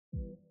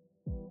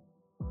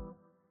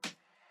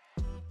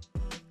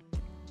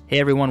Hey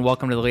everyone,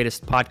 welcome to the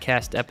latest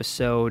podcast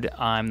episode.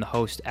 I'm the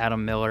host,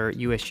 Adam Miller,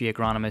 USGA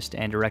agronomist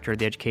and director of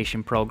the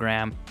education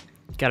program.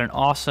 Got an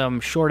awesome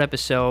short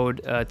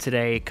episode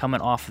today coming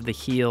off of the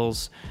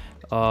heels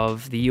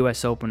of the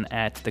US Open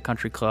at the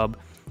Country Club.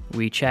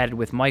 We chatted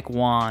with Mike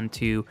Whan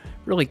to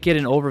really get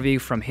an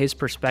overview from his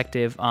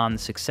perspective on the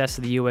success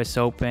of the US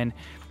Open,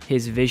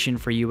 his vision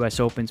for US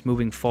Opens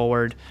moving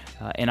forward,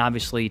 and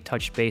obviously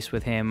touched base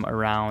with him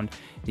around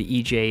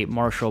the EJ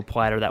Marshall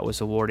platter that was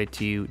awarded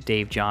to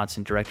Dave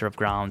Johnson, Director of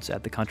Grounds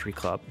at the Country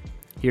Club.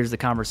 Here's the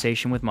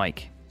conversation with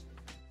Mike.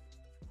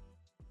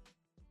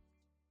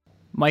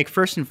 Mike,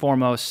 first and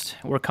foremost,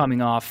 we're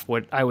coming off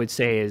what I would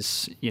say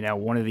is,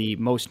 one of the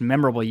most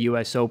memorable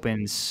U.S.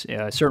 Opens,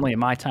 certainly in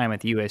my time at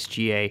the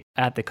USGA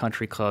at the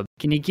Country Club.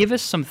 Can you give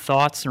us some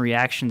thoughts and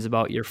reactions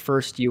about your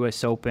first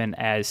U.S. Open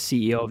as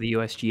CEO of the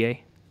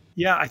USGA?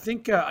 Yeah, I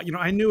think,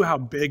 I knew how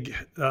big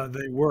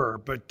they were,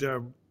 but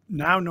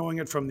now knowing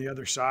it from the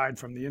other side,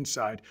 from the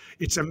inside,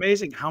 it's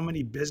amazing how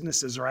many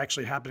businesses are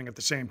actually happening at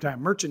the same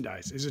time.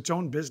 Merchandise is its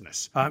own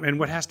business. And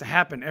what has to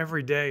happen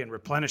every day in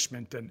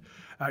replenishment and,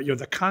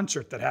 the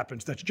concert that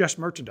happens, that's just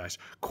merchandise.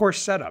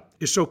 Course setup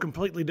is so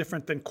completely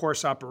different than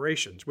course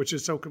operations, which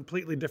is so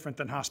completely different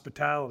than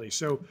hospitality.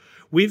 So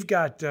we've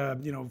got,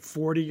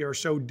 40 or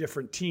so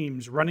different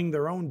teams running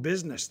their own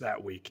business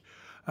that week.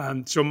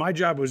 So my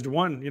job was to,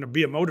 one,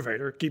 be a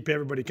motivator, keep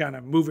everybody kind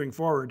of moving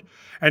forward,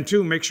 and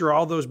two, make sure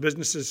all those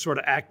businesses sort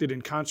of acted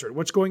in concert.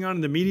 What's going on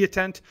in the media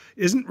tent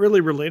isn't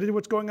really related to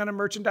what's going on in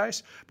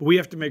merchandise, but we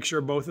have to make sure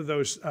both of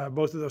those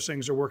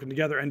things are working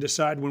together and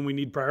decide when we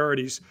need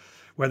priorities,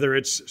 whether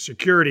it's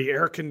security,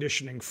 air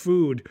conditioning,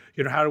 food.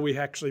 How do we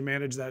actually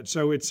manage that?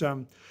 So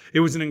it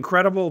was an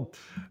incredible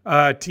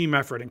team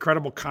effort,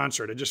 incredible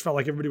concert. It just felt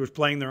like everybody was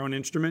playing their own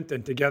instrument,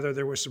 and together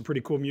there was some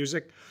pretty cool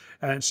music.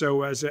 And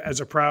so as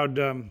a proud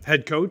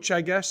head coach, I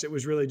guess, it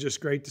was really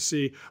just great to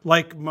see,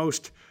 like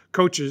most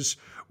coaches,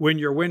 when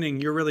you're winning,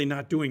 you're really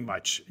not doing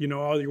much.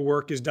 All your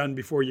work is done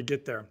before you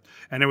get there.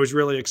 And it was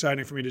really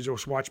exciting for me to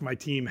just watch my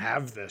team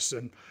have this.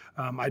 And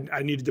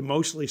I needed to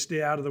mostly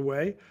stay out of the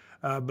way.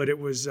 But it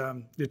was, so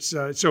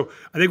I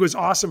think it was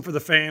awesome for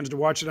the fans to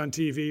watch it on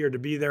TV or to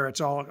be there.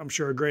 It's all, I'm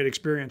sure, a great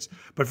experience.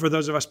 But for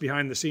those of us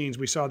behind the scenes,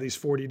 we saw these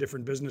 40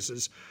 different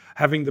businesses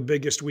having the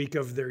biggest week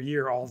of their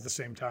year all at the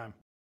same time.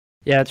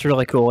 Yeah, it's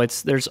really cool.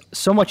 There's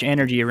so much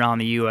energy around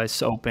the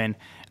U.S. Open,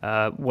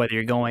 whether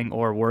you're going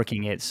or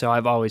working it. So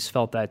I've always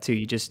felt that too.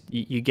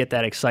 You get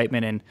that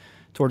excitement, and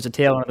towards the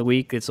tail end of the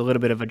week, it's a little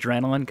bit of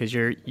adrenaline because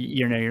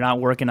you're not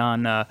working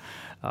on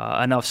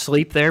enough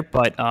sleep there,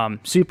 but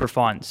super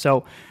fun.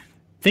 So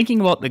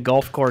thinking about the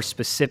golf course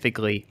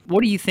specifically,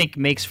 what do you think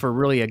makes for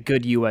really a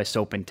good U.S.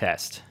 Open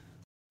test?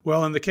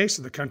 Well, in the case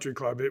of the Country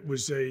Club, it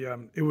was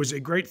a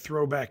great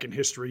throwback in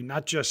history,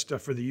 not just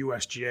for the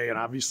USGA, and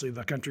obviously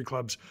the Country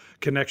Club's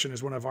connection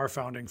is one of our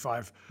founding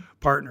 5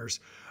 partners.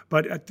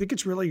 But I think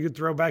it's really a good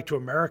throwback to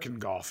American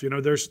golf.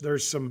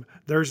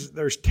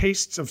 There's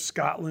tastes of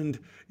Scotland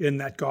in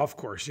that golf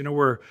course.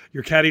 Where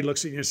your caddy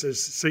looks at you and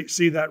says,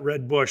 "See that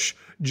red bush?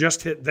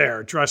 Just hit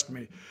there. Trust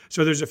me."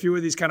 So there's a few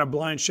of these kind of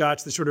blind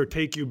shots that sort of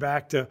take you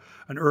back to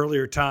an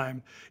earlier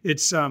time.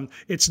 It's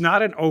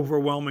not an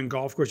overwhelming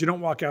golf course. You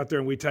don't walk out there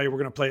and we tell you we're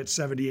going to play at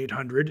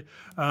 7,800.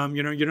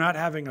 You're not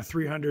having a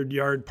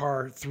 300-yard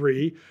par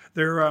 3.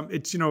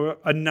 It's a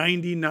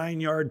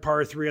 99-yard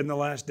par 3 on the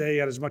last day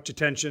at as much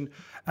attention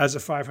as a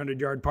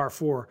 500-yard par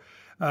 4.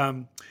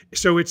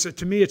 So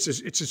to me, it's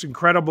this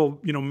incredible,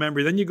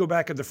 memory. Then you go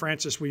back at the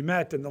Francis we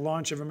met and the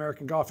launch of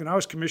American golf. And I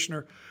was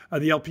commissioner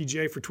of the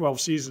LPGA for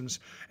 12 seasons.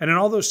 And in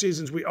all those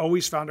seasons, we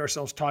always found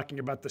ourselves talking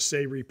about the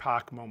Sae-Ri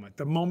Pak moment,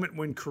 the moment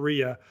when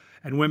Korea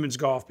and women's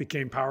golf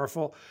became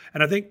powerful.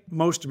 And I think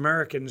most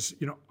Americans,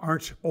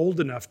 aren't old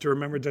enough to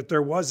remember that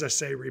there was a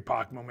Sae-Ri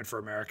Pak moment for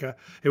America.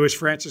 It was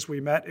Francis we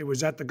met. It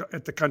was at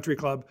the Country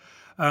Club.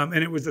 And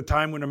it was the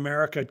time when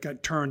America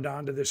got turned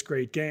on to this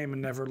great game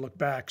and never looked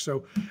back.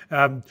 So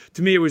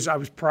to me, I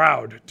was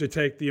proud to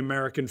take the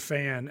American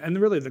fan and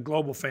really the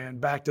global fan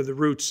back to the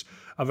roots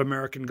of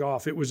American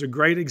golf. It was a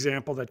great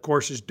example that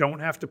courses don't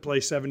have to play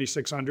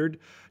 7,600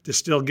 to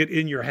still get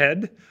in your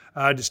head,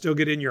 to still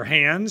get in your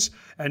hands,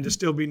 and to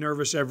still be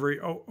nervous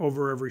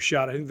over every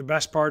shot. I think the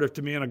best part of,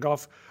 to me, on a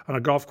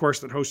golf course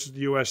that hosts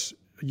the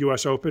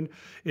U.S. Open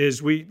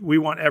is we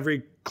want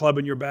every club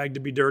in your bag to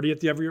be dirty at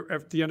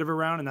the end of a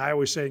round, and I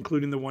always say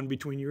including the one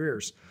between your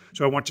ears.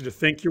 So I want you to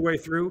think your way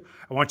through.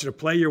 I want you to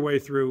play your way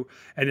through.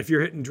 And if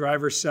you're hitting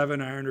driver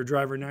 7-iron or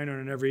driver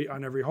 9-iron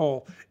on every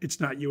hole,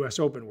 it's not U.S.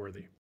 Open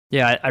worthy.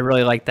 Yeah, I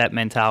really like that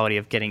mentality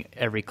of getting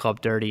every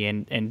club dirty.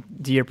 And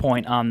to your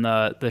point on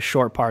the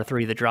short par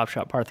 3, the drop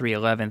shot par 3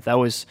 11th, that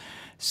was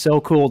so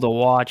cool to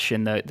watch,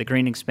 and the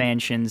green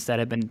expansions that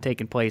have been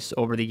taking place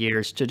over the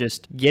years to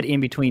just get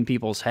in between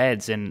people's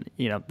heads. And,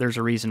 there's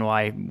a reason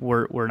why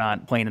we're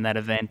not playing in that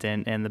event,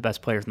 and the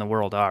best players in the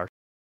world are.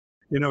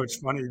 It's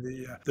funny,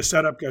 the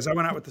setup guys, I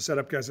went out with the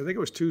setup guys, I think it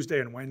was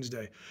Tuesday and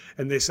Wednesday,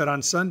 and they said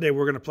on Sunday,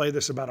 we're going to play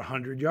this about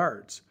 100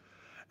 yards.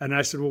 And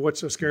I said, well,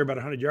 what's so scary about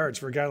 100 yards?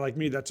 For a guy like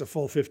me, that's a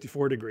full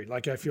 54 degree.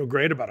 Like, I feel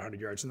great about 100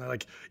 yards. And they're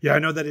like, yeah, I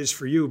know that is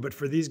for you. But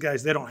for these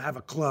guys, they don't have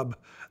a club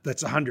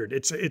that's 100.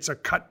 It's a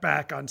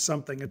cutback on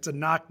something. It's a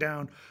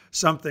knockdown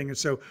something. And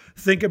so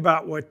think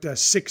about what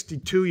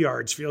 62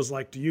 yards feels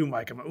like to you,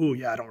 Mike. I'm like, oh,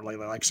 yeah, I don't really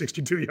like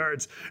 62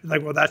 yards.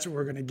 Like, well, that's what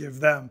we're going to give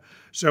them.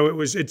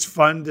 So it's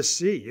fun to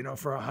see, you know,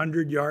 for a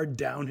 100-yard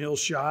downhill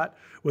shot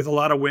with a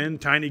lot of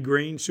wind, tiny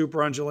green,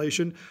 super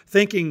undulation,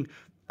 thinking,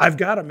 I've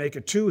got to make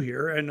a 2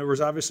 here, and there was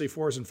obviously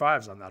 4s and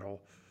 5s on that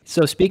hole.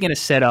 So speaking of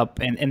setup,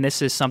 and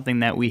this is something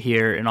that we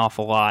hear an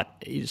awful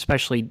lot,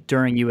 especially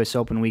during U.S.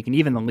 Open week and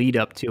even the lead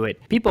up to it,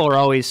 people are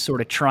always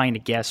sort of trying to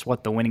guess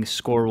what the winning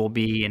score will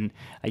be. And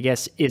I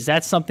guess, is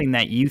that something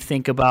that you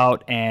think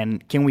about?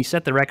 And can we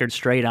set the record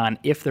straight on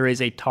if there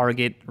is a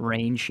target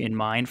range in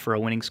mind for a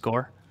winning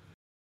score?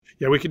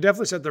 Yeah, we can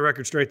definitely set the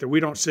record straight that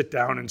we don't sit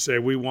down and say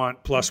we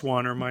want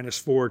 +1 or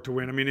 -4 to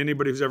win. I mean,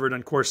 anybody who's ever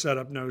done course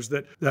setup knows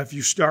that if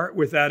you start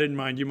with that in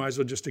mind, you might as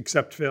well just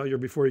accept failure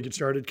before you get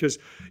started, because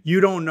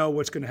you don't know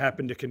what's going to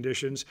happen to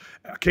conditions.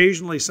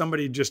 Occasionally,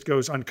 somebody just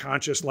goes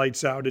unconscious,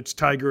 lights out. It's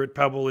Tiger at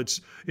Pebble. It's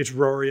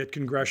Rory at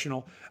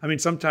Congressional. I mean,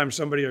 sometimes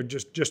somebody will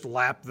just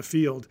lap the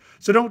field.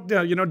 So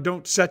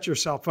don't set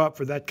yourself up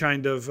for that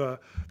kind of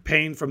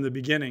pain from the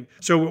beginning.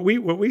 So what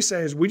we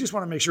say is we just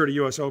want to make sure at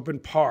US Open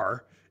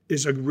par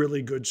is a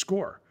really good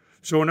score.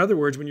 So in other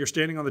words, when you're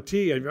standing on the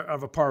tee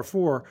of a par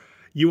 4,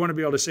 you want to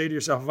be able to say to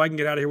yourself, if I can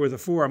get out of here with a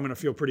 4, I'm going to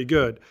feel pretty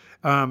good.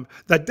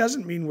 That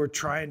doesn't mean we're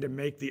trying to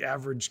make the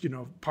average,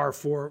 par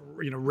 4,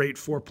 rate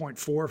 4.4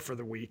 for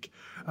the week.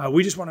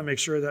 We just want to make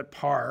sure that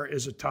par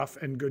is a tough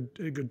and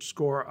good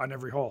score on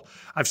every hole.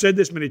 I've said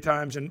this many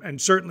times, and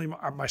certainly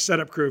my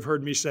setup crew have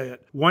heard me say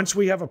it. Once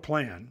we have a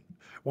plan,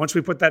 once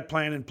we put that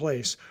plan in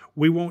place,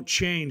 we won't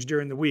change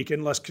during the week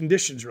unless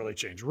conditions really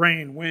change,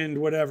 rain, wind,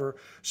 whatever.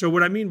 So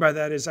what I mean by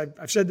that is,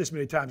 I've said this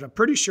many times, I'm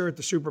pretty sure at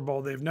the Super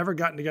Bowl, they've never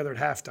gotten together at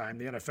halftime,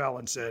 the NFL,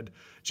 and said,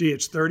 gee,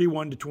 it's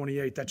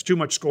 31-28. That's too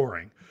much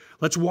scoring.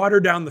 Let's water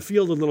down the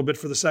field a little bit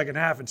for the second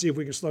half and see if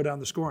we can slow down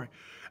the scoring.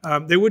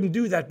 They wouldn't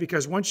do that,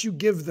 because once you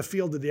give the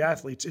field to the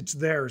athletes, it's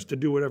theirs to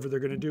do whatever they're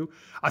going to do.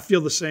 I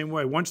feel the same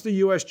way. Once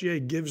the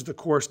USGA gives the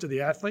course to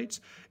the athletes,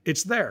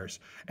 it's theirs.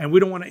 And we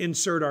don't want to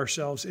insert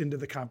ourselves into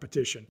the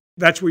competition.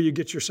 That's where you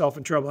get yourself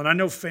in trouble. And I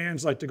know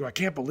fans like to go, I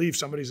can't believe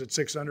somebody's at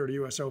 600 at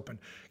US Open.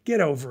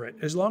 Get over it.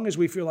 As long as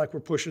we feel like we're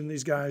pushing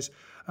these guys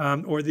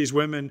or these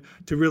women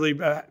to really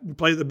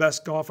play the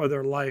best golf of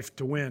their life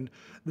to win,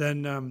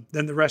 then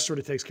the rest sort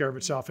of takes care of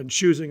itself. And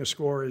choosing a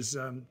score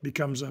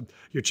becomes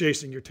you're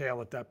chasing your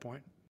tail at that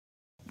point.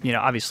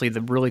 Obviously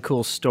the really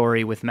cool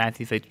story with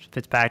Matthew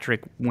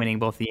Fitzpatrick winning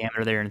both the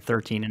amateur there in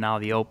 13 and now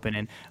the Open,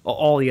 and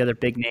all the other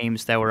big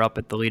names that were up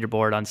at the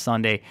leaderboard on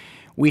Sunday.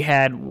 We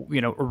had,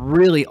 a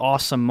really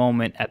awesome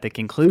moment at the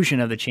conclusion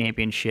of the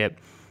championship.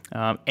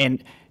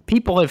 And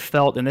people have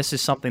felt, and this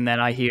is something that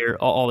I hear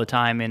all the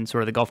time in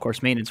sort of the golf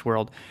course maintenance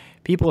world,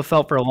 people have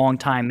felt for a long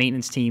time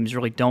maintenance teams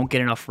really don't get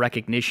enough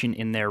recognition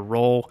in their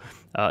role,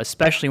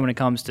 especially when it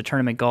comes to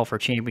tournament golf or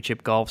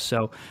championship golf.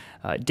 So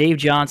Dave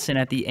Johnson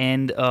at the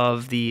end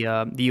of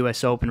the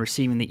U.S. Open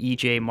receiving the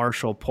E.J.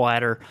 Marshall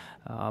platter,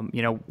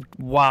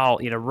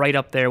 right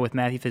up there with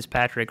Matthew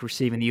Fitzpatrick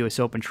receiving the U.S.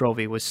 Open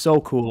trophy was so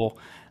cool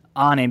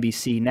on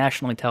NBC,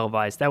 nationally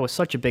televised. That was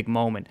such a big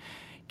moment.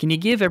 Can you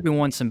give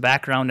everyone some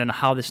background on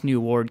how this new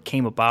award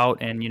came about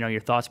and,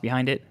 your thoughts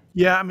behind it?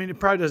 Yeah, I mean, it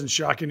probably doesn't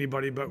shock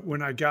anybody, but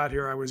when I got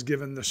here, I was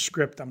given the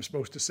script I'm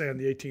supposed to say on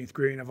the 18th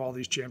green of all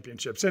these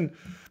championships. And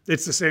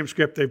it's the same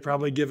script they've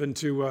probably given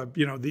to,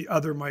 the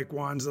other Mike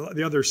Wands,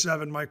 the other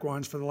 7 Mike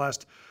Wands for the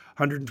last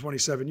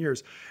 127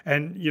 years.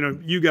 And,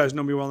 you guys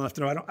know me well enough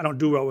to know I don't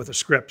do well with a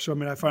script. So,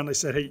 I finally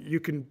said, hey, you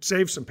can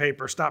save some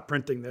paper, stop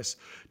printing this.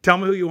 Tell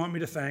me who you want me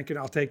to thank, and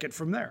I'll take it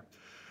from there.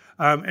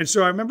 And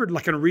so I remember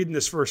kind of reading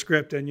this first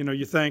script, and,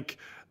 you thank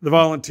the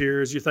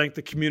volunteers, you thank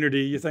the community,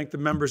 you thank the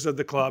members of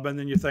the club, and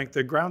then you thank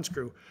the grounds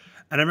crew.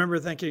 And I remember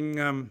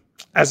thinking,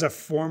 as a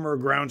former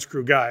grounds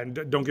crew guy, and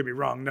don't get me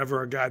wrong,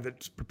 never a guy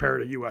that's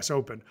prepared a U.S.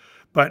 Open,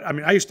 but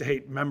I used to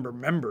hate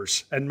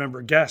members and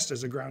member guests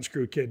as a grounds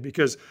crew kid,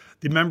 because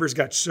the members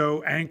got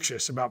so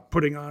anxious about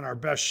putting on our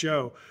best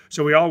show.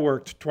 So we all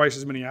worked twice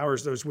as many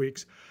hours those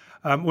weeks.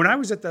 When I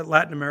was at that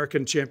Latin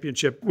American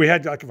Championship, we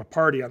had like a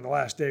party on the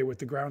last day with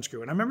the grounds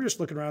crew. And I remember just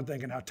looking around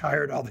thinking how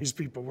tired all these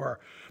people were,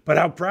 but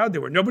how proud they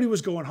were. Nobody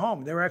was going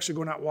home. They were actually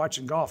going out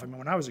watching golf.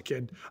 When I was a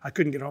kid, I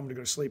couldn't get home to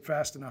go to sleep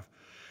fast enough.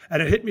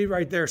 And it hit me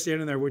right there,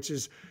 standing there, which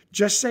is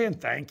just saying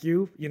thank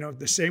you.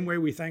 The same way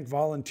we thank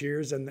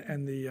volunteers and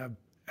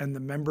the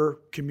member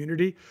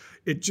community.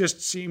 It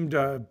just seemed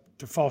to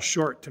fall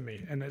short to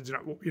me. And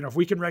if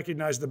we can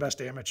recognize the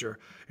best amateur,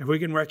 if we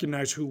can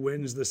recognize who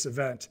wins this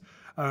event,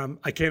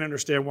 I can't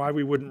understand why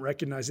we wouldn't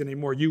recognize in a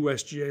more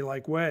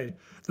USGA-like way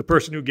the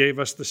person who gave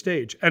us the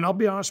stage. And I'll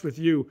be honest with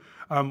you,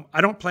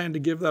 I don't plan to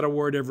give that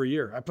award every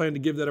year. I plan to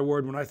give that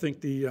award when I think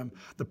the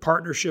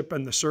partnership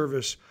and the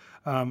service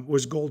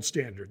was gold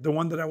standard. The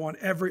one that I want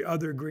every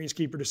other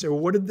greenskeeper to say, well,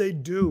 what did they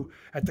do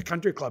at the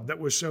country club that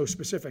was so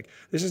specific?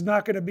 This is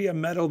not going to be a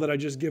medal that I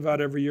just give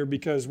out every year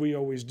because we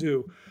always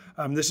do.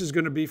 This is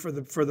going to be for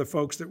the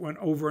folks that went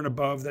over and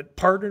above, that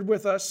partnered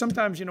with us.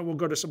 Sometimes, we'll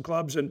go to some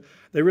clubs and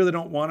they really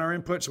don't want our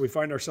input, so we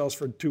find ourselves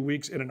for 2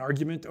 weeks in an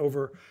argument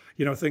over,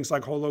 things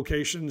like hole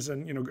locations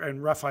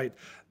and rough height.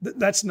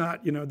 That's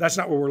not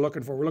what we're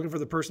looking for. We're looking for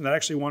the person that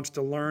actually wants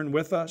to learn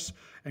with us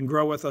and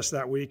grow with us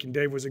that week. And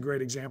Dave was a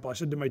great example. I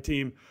said to my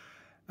team,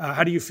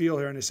 how do you feel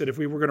here? And I said, if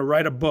we were going to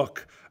write a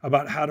book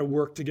about how to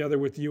work together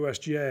with the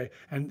USGA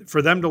and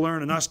for them to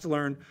learn and us to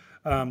learn,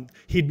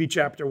 he'd be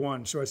chapter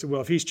 1. So I said,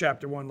 well, if he's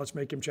chapter 1, let's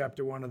make him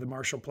chapter 1 of the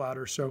Marshall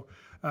Platter. So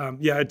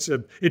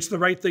it's the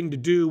right thing to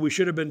do. We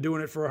should have been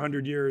doing it for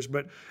 100 years,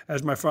 but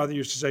as my father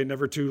used to say,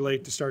 never too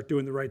late to start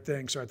doing the right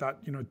thing. So I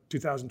thought,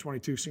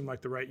 2022 seemed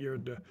like the right year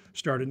to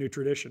start a new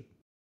tradition.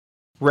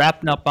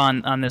 Wrapping up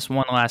on this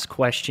one last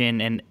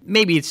question, and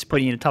maybe it's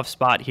putting you in a tough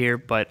spot here,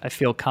 but I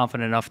feel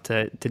confident enough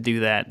to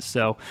do that.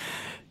 So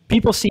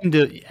people seem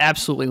to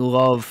absolutely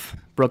love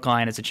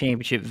Brookline as a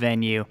championship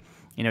venue.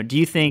 Do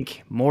you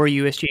think more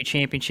USGA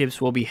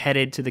championships will be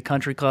headed to the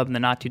country club in the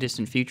not too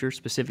distant future,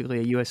 specifically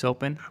a U.S.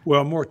 Open?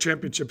 Well, more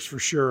championships for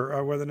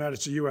sure. Whether or not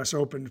it's a U.S.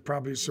 Open,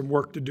 probably some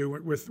work to do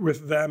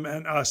with them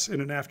and us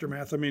in an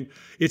aftermath. I mean,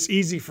 it's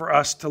easy for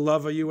us to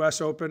love a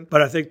U.S. Open,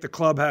 but I think the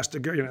club has to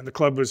go. The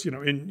club was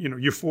in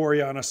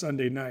euphoria on a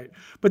Sunday night,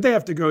 but they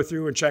have to go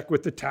through and check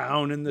with the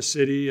town and the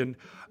city and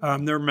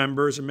their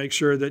members and make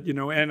sure that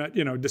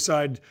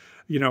decide.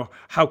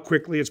 How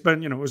quickly it's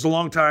been, it was a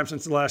long time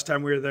since the last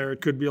time we were there. It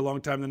could be a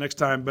long time the next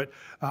time. But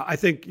I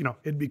think,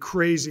 it'd be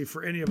crazy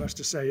for any of us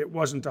to say it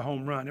wasn't a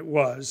home run. It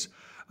was.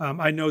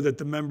 I know that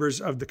the members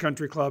of the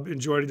country club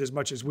enjoyed it as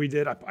much as we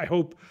did. I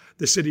hope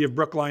the city of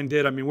Brookline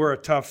did. I mean, we're a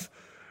tough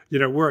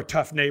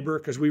neighbor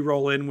because we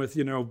roll in with,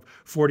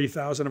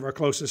 40,000 of our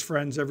closest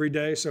friends every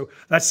day. So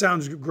that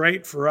sounds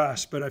great for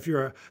us. But if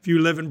you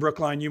live in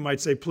Brookline, you might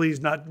say,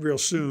 please, not real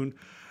soon.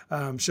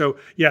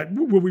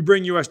 Will we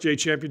bring USGA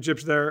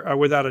championships there?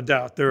 Without a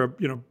doubt. They're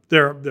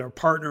a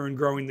partner in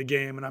growing the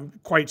game, and I'm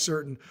quite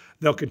certain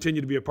they'll continue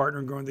to be a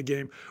partner in growing the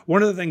game.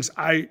 One of the things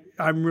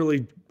I'm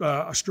really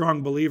a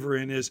strong believer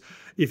in is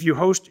if you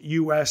host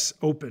U.S.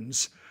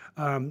 Opens,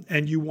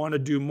 and you want to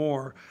do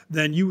more,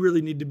 then you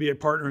really need to be a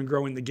partner in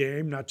growing the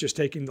game, not just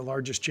taking the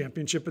largest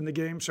championship in the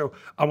game. So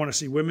I want to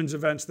see women's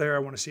events there. I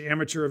want to see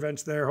amateur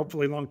events there,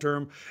 hopefully long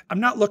term. I'm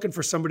not looking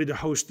for somebody to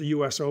host the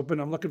U.S. Open.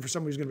 I'm looking for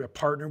somebody who's going to be a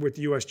partner with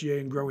the USGA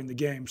in growing the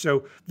game.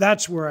 So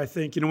that's where I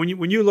think,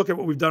 when you look at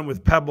what we've done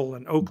with Pebble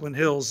and Oakland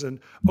Hills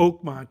and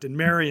Oakmont and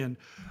Marion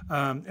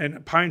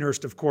and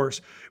Pinehurst, of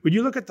course, when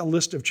you look at the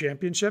list of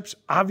championships,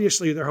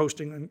 obviously they're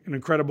hosting an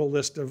incredible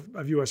list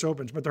of U.S.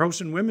 Opens, but they're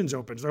hosting women's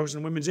Opens, they're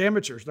hosting women's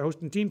amateurs, they're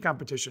hosting team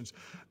competitions.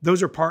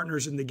 Those are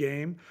partners in the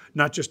game,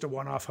 not just a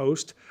one-off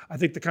host. I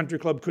think the country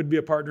club could be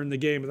a partner in the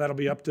game, but that'll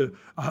be up to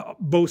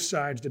both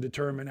sides to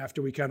determine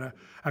after we kind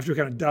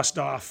of dust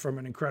off from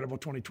an incredible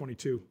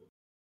 2022.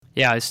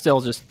 Yeah, it's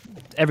still just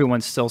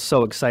everyone's still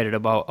so excited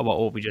about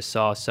what we just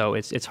saw, so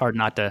it's hard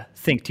not to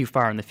think too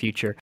far in the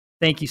future.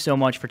 Thank you so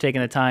much for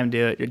taking the time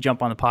to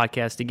jump on the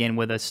podcast again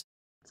with us.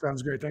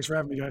 Sounds great. Thanks for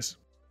having me, guys.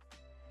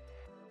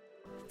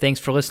 Thanks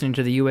for listening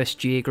to the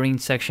USGA Green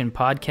Section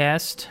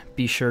podcast.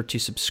 Be sure to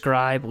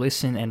subscribe,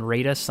 listen, and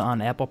rate us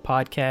on Apple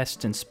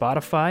Podcasts and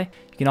Spotify.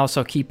 You can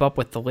also keep up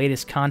with the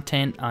latest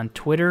content on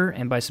Twitter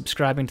and by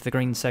subscribing to the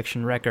Green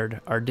Section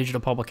Record, our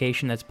digital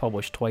publication that's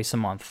published twice a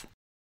month.